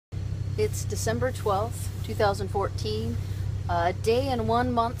It's December 12th, 2014, a day and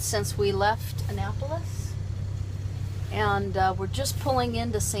 1 month since we left Annapolis. And we're just pulling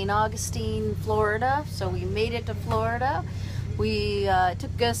into St. Augustine, Florida. So we made it to Florida. We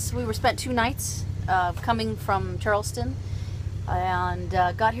spent 2 nights coming from Charleston, and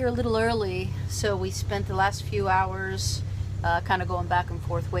got here a little early, so we spent the last few hours kind of going back and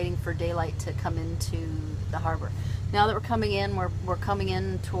forth waiting for daylight to come into the harbor. Now that we're coming in, we're coming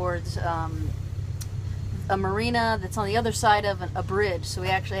in towards a marina that's on the other side of a bridge, so we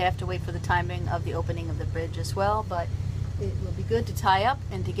actually have to wait for the timing of the opening of the bridge as well, but it will be good to tie up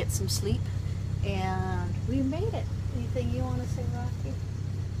and to get some sleep. And we made it. Anything you want to say, Rocky?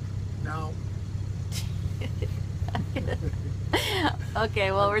 No.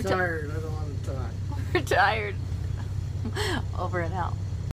 Okay, well, I'm tired. I don't want to talk. We're tired. Over and out.